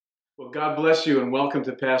Well, God bless you and welcome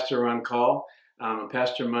to Pastor on Call.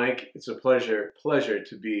 Pastor Mike. It's a pleasure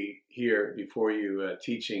to be here before you,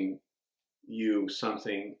 teaching you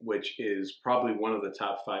something which is probably one of the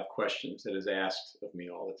top 5 questions that is asked of me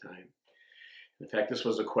all the time. In fact, this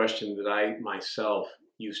was a question that I myself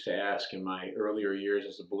used to ask in my earlier years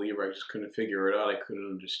as a believer. I just couldn't figure it out. I couldn't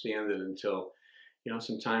understand it until,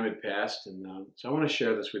 some time had passed. And so I want to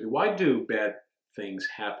share this with you. Why do bad things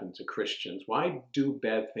happen to Christians? Why do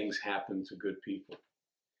bad things happen to good people?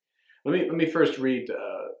 Let me first read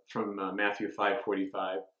from Matthew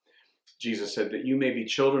 5:45. Jesus said that you may be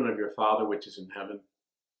children of your Father which is in heaven,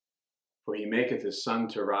 for he maketh his sun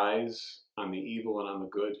to rise on the evil and on the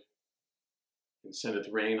good, and sendeth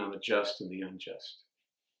rain on the just and the unjust.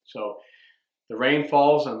 So the rain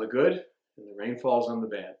falls on the good and the rain falls on the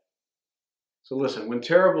bad. So listen, when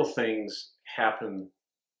terrible things happen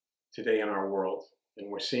today in our world, and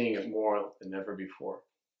we're seeing it more than ever before,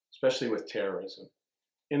 especially with terrorism,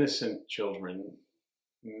 innocent children,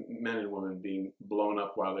 men and women being blown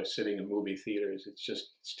up while they're sitting in movie theaters,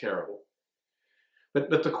 it's terrible.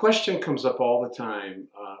 But the question comes up all the time,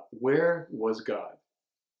 where was God?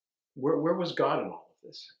 Where was God in all of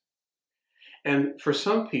this? And for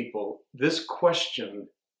some people, this question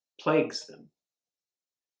plagues them.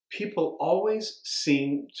 People always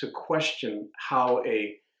seem to question how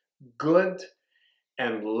a good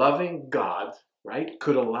and loving God, right,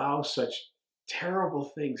 could allow such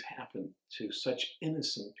terrible things happen to such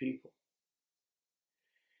innocent people.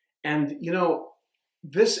 And,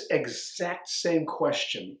 this exact same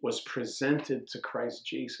question was presented to Christ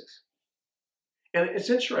Jesus. And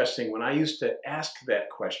it's interesting, when I used to ask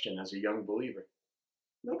that question as a young believer,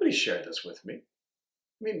 nobody shared this with me.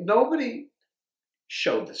 Nobody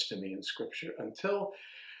showed this to me in Scripture until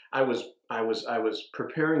I was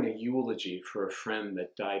preparing a eulogy for a friend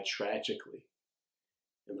that died tragically,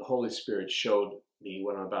 and the Holy Spirit showed me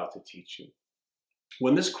what I'm about to teach you.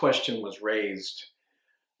 When this question was raised,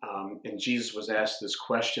 and Jesus was asked this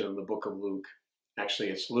question in the book of Luke, actually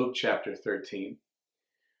it's Luke chapter 13,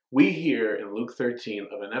 we hear in Luke 13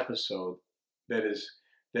 of an episode that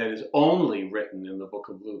is only written in the book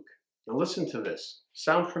of Luke. Now listen to this.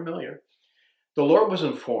 Sound familiar? The Lord was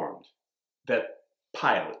informed that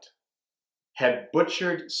Pilate had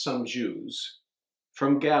butchered some Jews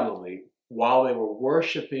from Galilee while they were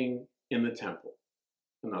worshiping in the temple.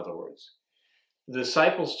 In other words, the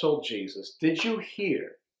disciples told Jesus, did you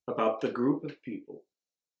hear about the group of people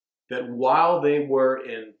that while they were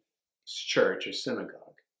in church or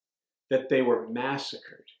synagogue, that they were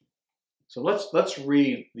massacred? So let's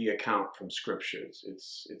read the account from Scriptures.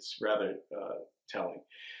 It's rather telling.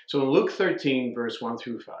 So in Luke 13, verse 1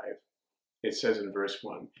 through 5, it says in verse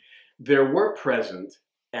 1, there were present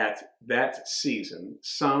at that season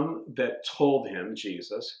some that told him,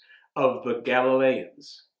 Jesus, of the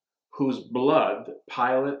Galileans, whose blood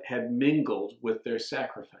Pilate had mingled with their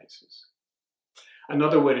sacrifices.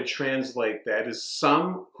 Another way to translate that is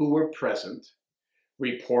some who were present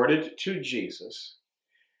reported to Jesus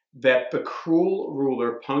that the cruel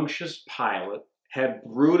ruler Pontius Pilate had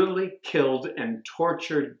brutally killed and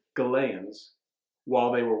tortured Galileans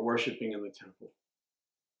while they were worshiping in the temple.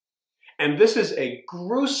 And this is a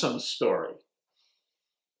gruesome story.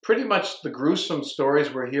 Pretty much the gruesome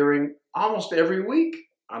stories we're hearing almost every week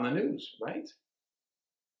on the news, right?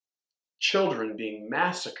 Children being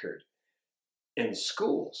massacred in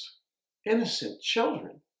schools. Innocent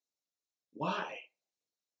children. Why?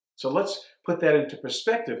 So let's put that into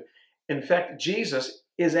perspective. In fact, Jesus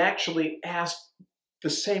is actually asked the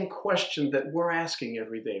same question that we're asking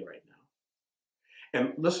every day right now.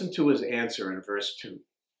 And listen to his answer in verse 2.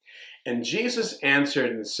 And Jesus answered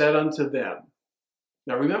and said unto them.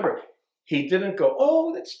 Now remember, he didn't go,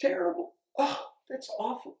 oh, that's terrible. Oh, that's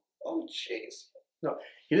awful. Oh, jeez. No,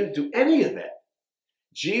 he didn't do any of that.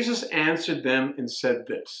 Jesus answered them and said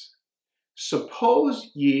this.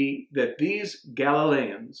 Suppose ye that these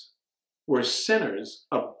Galileans were sinners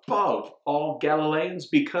above all Galileans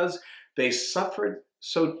because they suffered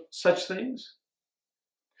such things?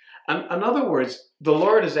 In other words, the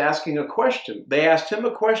Lord is asking a question. They asked him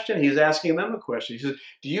a question. He's asking them a question. He says,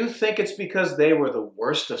 do you think it's because they were the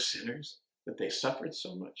worst of sinners that they suffered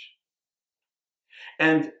so much?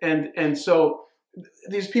 And so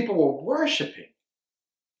these people were worshiping.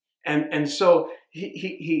 And so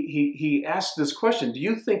he asked this question, do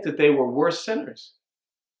you think that they were worse sinners?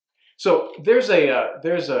 So there's a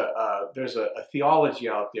theology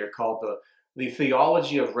out there called the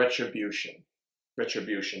theology of retribution.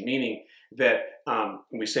 Retribution, meaning that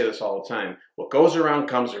we say this all the time. What goes around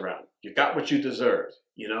comes around. You got what you deserved,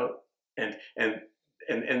 and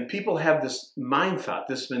And people have this mind thought,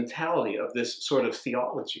 this mentality of this sort of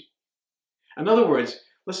theology. In other words,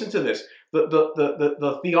 listen to this.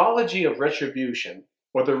 The theology of retribution,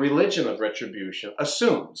 or the religion of retribution,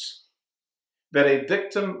 assumes that a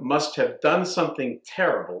victim must have done something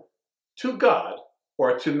terrible to God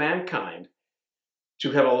or to mankind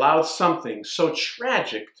to have allowed something so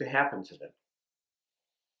tragic to happen to them.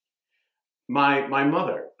 My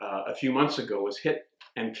mother, a few months ago, was hit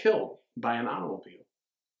and killed by an automobile.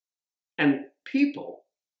 And people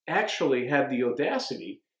actually had the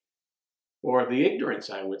audacity, or the ignorance,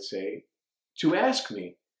 I would say, to ask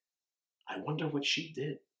me, I wonder what she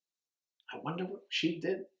did. I wonder what she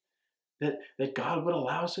did that God would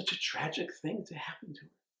allow such a tragic thing to happen to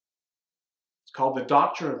her. It's called the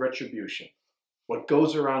doctrine of retribution. What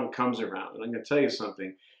goes around comes around. And I'm going to tell you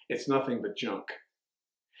something, it's nothing but junk.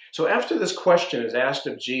 So after this question is asked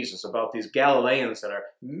of Jesus about these Galileans that are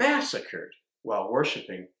massacred while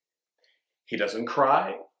worshiping, he doesn't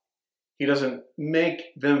cry. He doesn't make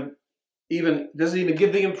them doesn't even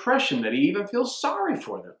give the impression that he even feels sorry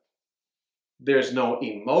for them. There's no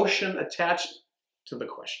emotion attached to the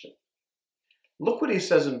question. Look what he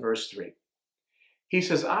says in verse 3. He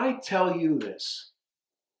says, I tell you this,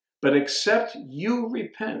 but except you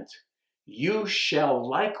repent, you shall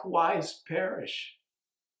likewise perish.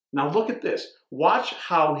 Now look at this. Watch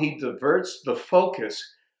how he diverts the focus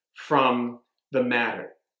from the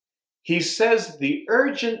matter. He says the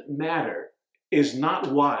urgent matter is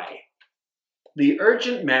not why. The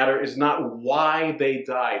urgent matter is not why they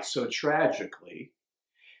died so tragically.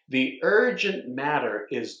 The urgent matter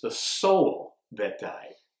is the soul that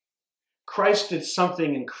died. Christ did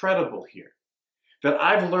something incredible here that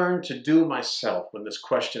I've learned to do myself when this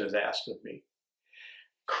question is asked of me.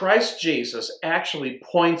 Christ Jesus actually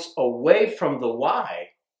points away from the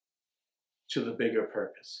why to the bigger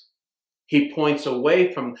purpose. He points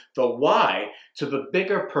away from the why to the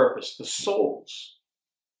bigger purpose, the soul's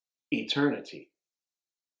eternity.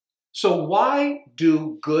 So why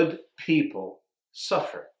do good people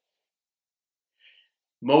suffer?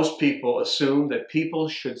 Most people assume that people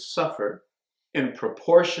should suffer in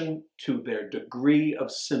proportion to their degree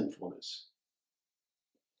of sinfulness,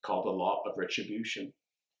 called the law of retribution.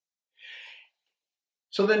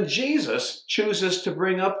 So then Jesus chooses to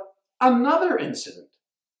bring up another incident.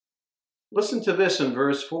 Listen to this in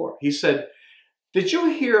verse 4. He said, did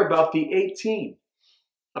you hear about the 18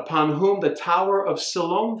 upon whom the tower of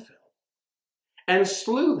Siloam fell and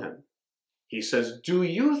slew them? He says, do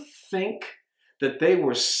you think that they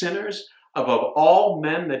were sinners above all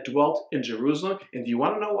men that dwelt in Jerusalem? And do you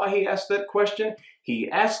want to know why he asked that question? He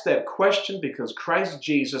asked that question because Christ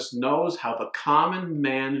Jesus knows how the common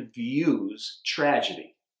man views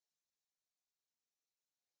tragedy.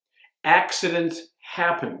 Accidents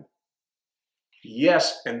happen.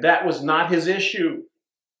 Yes, and that was not his issue.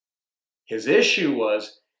 His issue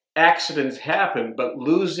was accidents happen, but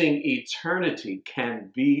losing eternity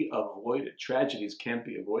can be avoided. Tragedies can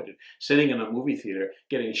be avoided. Sitting in a movie theater,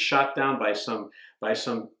 getting shot down by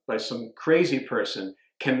some crazy person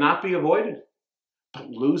cannot be avoided. But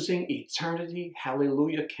losing eternity,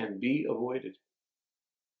 hallelujah, can be avoided.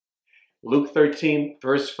 Luke 13,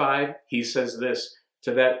 verse 5, he says this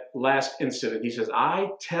to that last incident. He says, I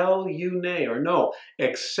tell you nay, or no,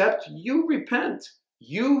 except you repent,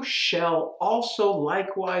 you shall also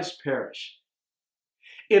likewise perish.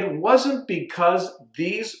 It wasn't because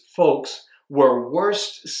these folks were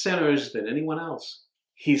worse sinners than anyone else.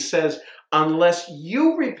 He says, unless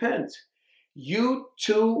you repent, you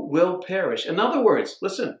too will perish. In other words,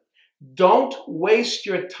 listen, don't waste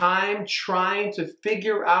your time trying to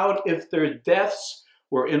figure out if their deaths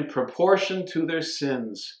were in proportion to their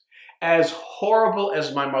sins. As horrible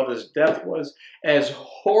as my mother's death was, as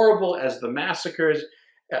horrible as the massacres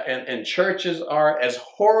and churches are, as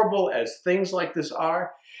horrible as things like this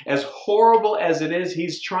are, as horrible as it is,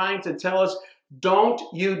 he's trying to tell us, don't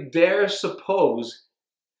you dare suppose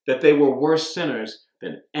that they were worse sinners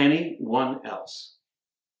than anyone else.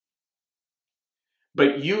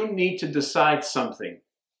 But you need to decide something.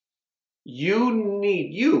 You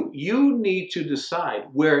need to decide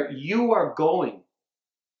where you are going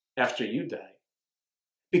after you die.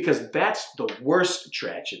 Because that's the worst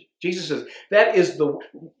tragedy. Jesus says that is the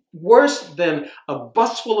worse than a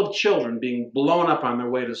bus full of children being blown up on their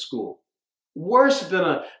way to school. Worse than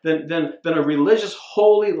a religious,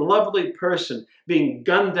 holy, lovely person being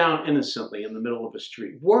gunned down innocently in the middle of a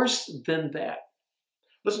street. Worse than that.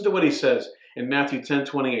 Listen to what he says in Matthew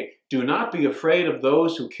 10:28. Do not be afraid of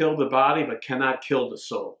those who kill the body but cannot kill the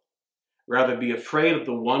soul. Rather be afraid of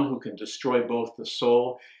the one who can destroy both the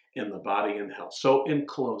soul and the body in hell. So in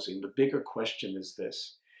closing, the bigger question is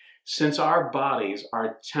this. Since our bodies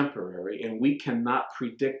are temporary and we cannot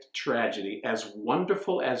predict tragedy, as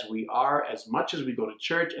wonderful as we are, as much as we go to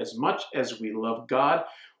church, as much as we love God,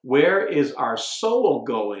 where is our soul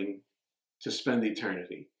going to spend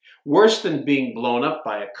eternity? Worse than being blown up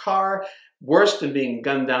by a car, worse than being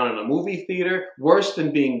gunned down in a movie theater, worse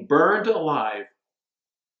than being burned alive,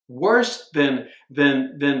 worse than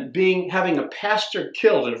having a pastor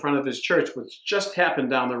killed in front of his church, which just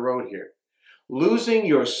happened down the road here. Losing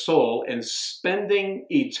your soul and spending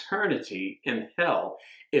eternity in hell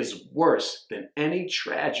is worse than any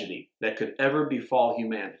tragedy that could ever befall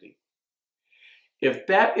humanity. If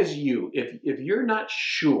that is you, if you're not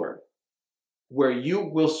sure where you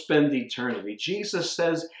will spend eternity, Jesus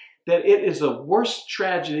says that it is a worse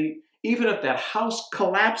tragedy, even if that house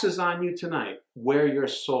collapses on you tonight, where your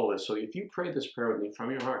soul is. So if you pray this prayer with me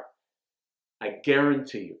from your heart, I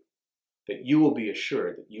guarantee you that you will be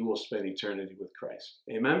assured that you will spend eternity with Christ.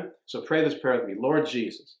 Amen? So pray this prayer with me. Lord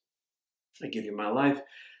Jesus, I give you my life,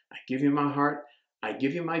 I give you my heart, I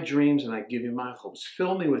give you my dreams, and I give you my hopes.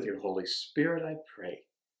 Fill me with your Holy Spirit, I pray.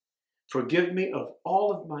 Forgive me of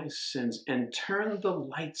all of my sins and turn the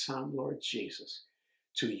lights on, Lord Jesus,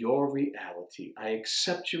 to your reality. I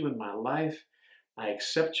accept you in my life. I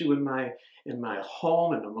accept you in my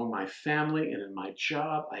home and among my family and in my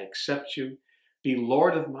job. I accept you. Be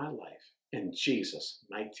Lord of my life in Jesus'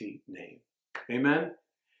 mighty name. Amen.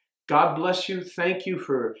 God bless you. Thank you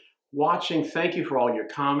for watching. Thank you for all your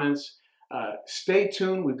comments. Stay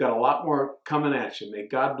tuned. We've got a lot more coming at you. May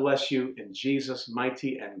God bless you in Jesus'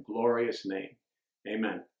 mighty and glorious name.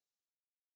 Amen.